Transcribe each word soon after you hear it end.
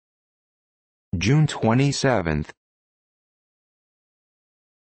June 27.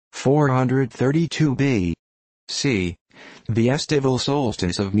 432 B.C. The estival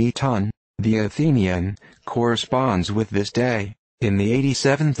solstice of Meton, the Athenian, corresponds with this day, in the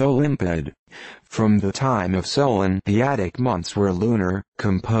 87th Olympiad. From the time of Solon the Attic months were lunar,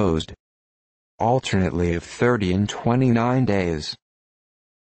 composed alternately of 30 and 29 days.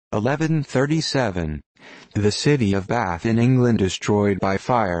 1137. The city of Bath in England destroyed by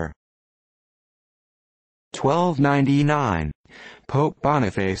fire. 1299. Pope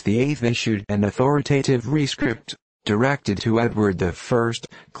Boniface VIII issued an authoritative rescript, directed to Edward I,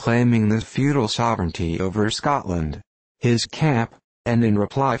 claiming the feudal sovereignty over Scotland, his camp, and in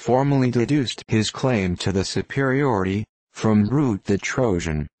reply formally deduced his claim to the superiority from Brute the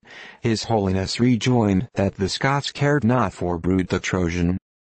Trojan. His Holiness rejoined that the Scots cared not for Brute the Trojan,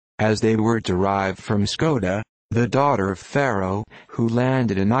 as they were derived from Skoda, the daughter of Pharaoh, who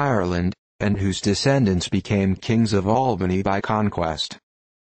landed in Ireland, and whose descendants became kings of Albany by conquest.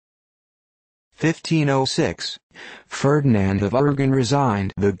 1506. Ferdinand of Aragon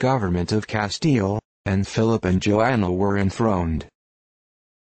resigned the government of Castile, and Philip and Joanna were enthroned.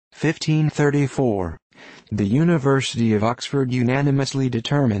 1534. The University of Oxford unanimously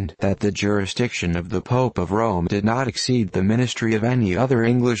determined that the jurisdiction of the Pope of Rome did not exceed the ministry of any other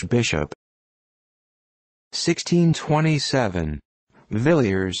English bishop. 1627.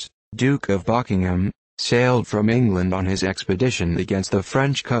 Villiers, Duke of Buckingham, sailed from England on his expedition against the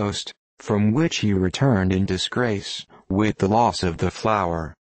French coast, from which he returned in disgrace, with the loss of the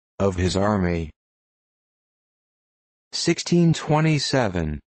flower of his army.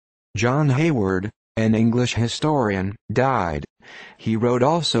 1627. John Hayward, an English historian, died. He wrote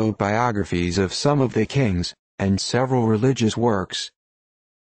also biographies of some of the kings, and several religious works.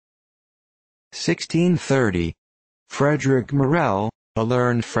 1630. Frederick Morel, a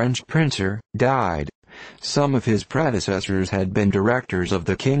learned French printer, died. Some of his predecessors had been directors of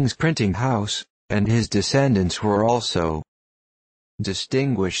the King's Printing House, and his descendants were also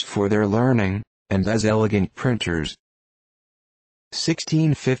distinguished for their learning, and as elegant printers.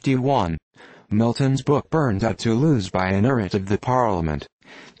 1651. Milton's book burned at Toulouse by an eruit of the Parliament.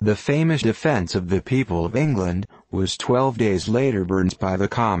 The famous Defence of the People of England was 12 days later burned by the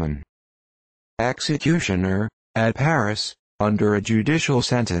common executioner, at Paris, under a judicial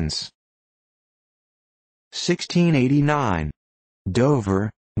sentence. 1689. Dover,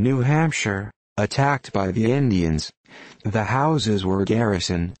 New Hampshire, attacked by the Indians. The houses were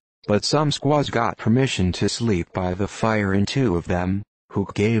garrisoned, but some squaws got permission to sleep by the fire in two of them, who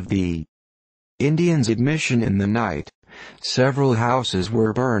gave the Indians admission in the night. Several houses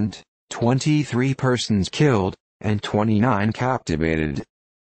were burned, 23 persons killed, and 29 captivated.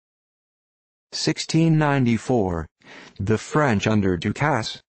 1694. The French under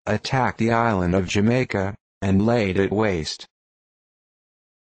Ducasse attacked the island of Jamaica, and laid it waste.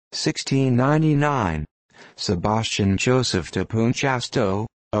 1699. Sebastian Joseph de Punchasto,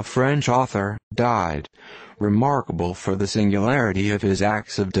 a French author, died, remarkable for the singularity of his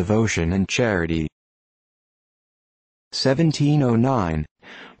acts of devotion and charity. 1709.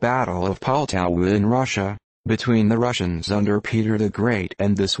 Battle of Poltawa in Russia, between the Russians under Peter the Great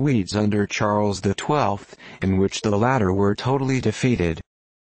and the Swedes under Charles XII, in which the latter were totally defeated,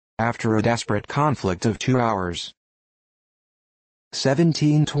 after a desperate conflict of 2 hours.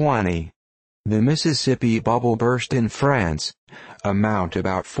 1720. The Mississippi bubble burst in France, amount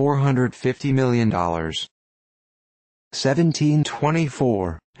about $450 million.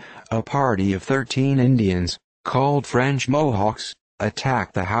 1724. A party of 13 Indians, called French Mohawks,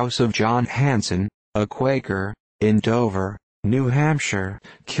 attacked the house of John Hanson, a Quaker, in Dover, New Hampshire,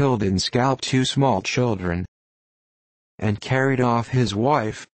 killed and scalped 2 small children, and carried off his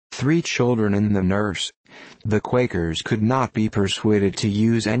wife, 3 children and the nurse. The Quakers could not be persuaded to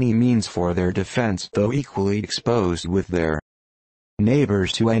use any means for their defense, though equally exposed with their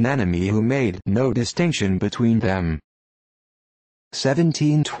neighbors to an enemy who made no distinction between them.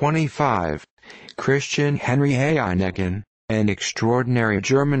 1725. Christian Henry Heineken, an extraordinary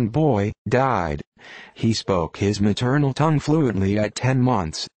German boy, died. He spoke his maternal tongue fluently at 10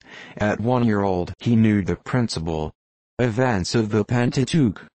 months. At 1 year old he knew the principal events of the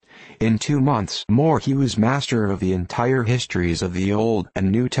Pentateuch. In 2 months more he was master of the entire histories of the Old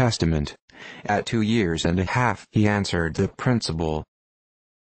and New Testament. At 2 years and a half he answered the principal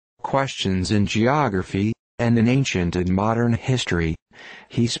questions in geography, and in ancient and modern history.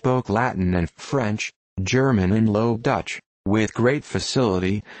 He spoke Latin and French, German and Low Dutch, with great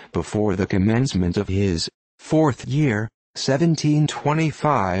facility, before the commencement of his 4th year,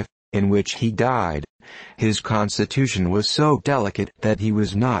 1725, in which he died. His constitution was so delicate that he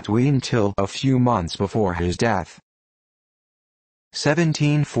was not weaned till a few months before his death.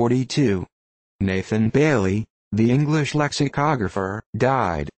 1742. Nathan Bailey, the English lexicographer,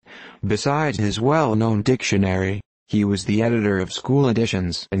 died. Besides his well-known dictionary, he was the editor of school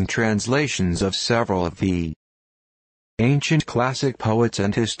editions and translations of several of the ancient classic poets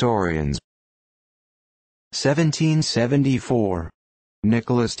and historians. 1774.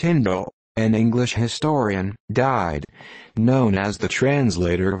 Nicholas Tyndall, an English historian, died, known as the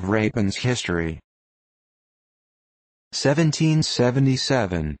translator of Rapin's history.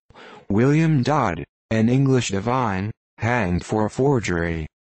 1777. William Dodd, an English divine, hanged for forgery.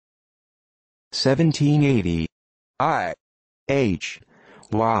 1780. I. H.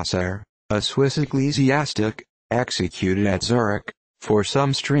 Wasser, a Swiss ecclesiastic, executed at Zurich, for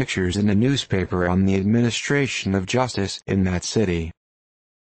some strictures in a newspaper on the administration of justice in that city.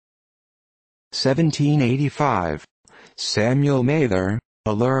 1785. Samuel Mather,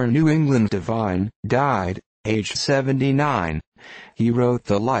 a learned New England divine, died, aged 79. He wrote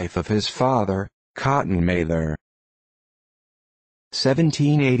the life of his father, Cotton Mather.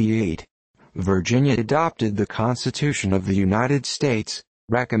 1788. Virginia adopted the Constitution of the United States,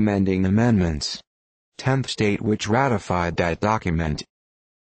 recommending amendments. 10th state which ratified that document.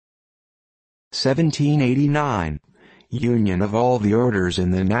 1789. Union of all the orders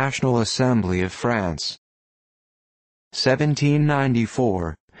in the National Assembly of France.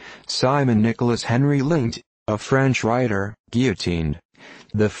 1794. Simon Nicholas Henry Lingt, a French writer, guillotined.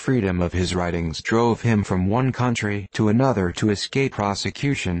 The freedom of his writings drove him from one country to another to escape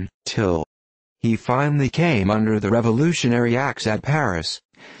prosecution, till he finally came under the Revolutionary Acts at Paris.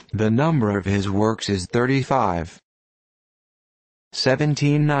 The number of his works is 35.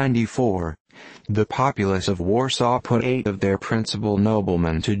 1794. The populace of Warsaw put 8 of their principal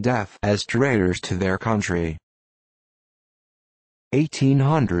noblemen to death as traitors to their country.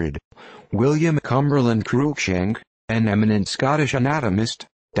 1800. William Cumberland Cruikshank, an eminent Scottish anatomist,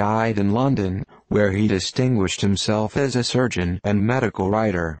 died in London, where he distinguished himself as a surgeon and medical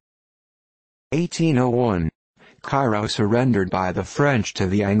writer. 1801. Cairo surrendered by the French to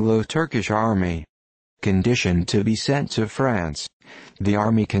the Anglo-Turkish army. Conditioned to be sent to France, the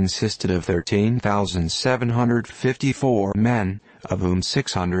army consisted of 13,754 men, of whom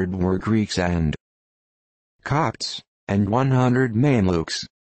 600 were Greeks and Copts, and 100 Mamelukes.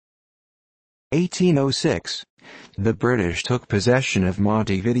 1806. The British took possession of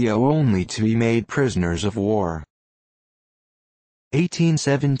Montevideo only to be made prisoners of war.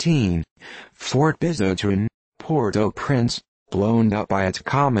 1817. Fort Bizotin, Port-au-Prince, blown up by its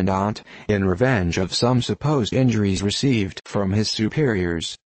commandant, in revenge of some supposed injuries received from his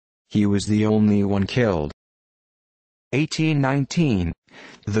superiors. He was the only one killed. 1819.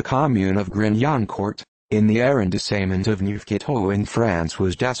 The commune of Grignancourt, in the arrondissement of Neufchâteau in France,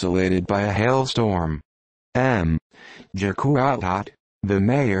 was desolated by a hailstorm. M. Jacouatat, the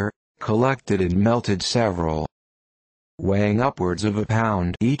mayor, collected and melted several, weighing upwards of a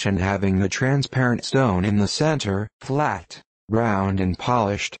pound each and having a transparent stone in the center, flat, round and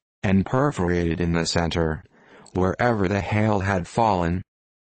polished, and perforated in the center, wherever the hail had fallen.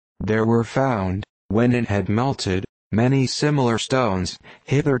 There were found, when it had melted, many similar stones,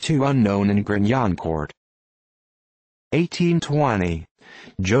 hitherto unknown in Grignancourt. 1820.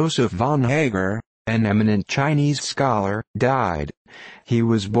 Joseph von Hager, an eminent Chinese scholar, died. He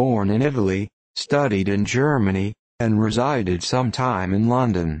was born in Italy, studied in Germany, and resided some time in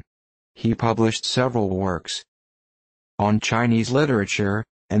London. He published several works on Chinese literature,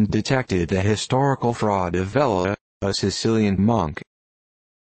 and detected the historical fraud of Vella, a Sicilian monk.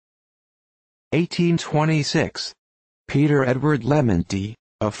 1826. Peter Edward Lemaitre,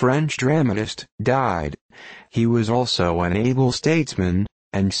 a French dramatist, died. He was also an able statesman,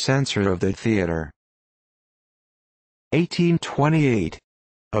 and censor of the theater. 1828.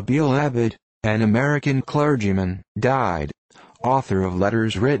 Abil Abed, an American clergyman, died, author of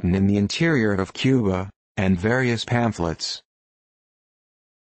letters written in the interior of Cuba, and various pamphlets.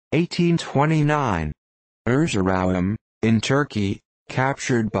 1829. Erzurum, in Turkey,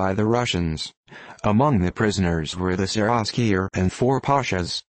 captured by the Russians. Among the prisoners were the Saraskier and 4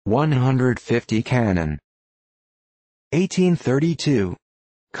 pashas, 150 cannon. 1832.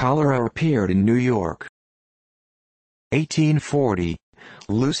 Cholera appeared in New York. 1840.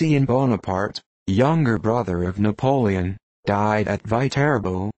 Lucien Bonaparte, younger brother of Napoleon, died at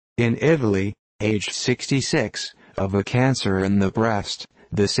Viterbo, in Italy, aged 66, of a cancer in the breast,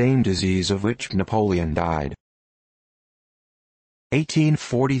 the same disease of which Napoleon died.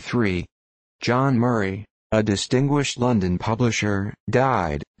 1843. John Murray, a distinguished London publisher,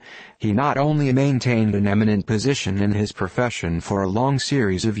 died. He not only maintained an eminent position in his profession for a long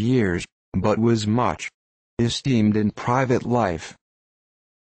series of years, but was much esteemed in private life.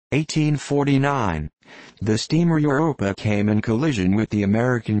 1849. The steamer Europa came in collision with the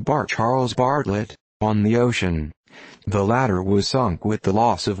American bark Charles Bartlett, on the ocean. The latter was sunk with the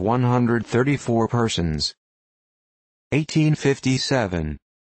loss of 134 persons. 1857.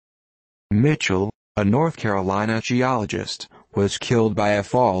 Mitchell, a North Carolina geologist, was killed by a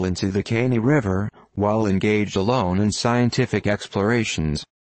fall into the Caney River, while engaged alone in scientific explorations.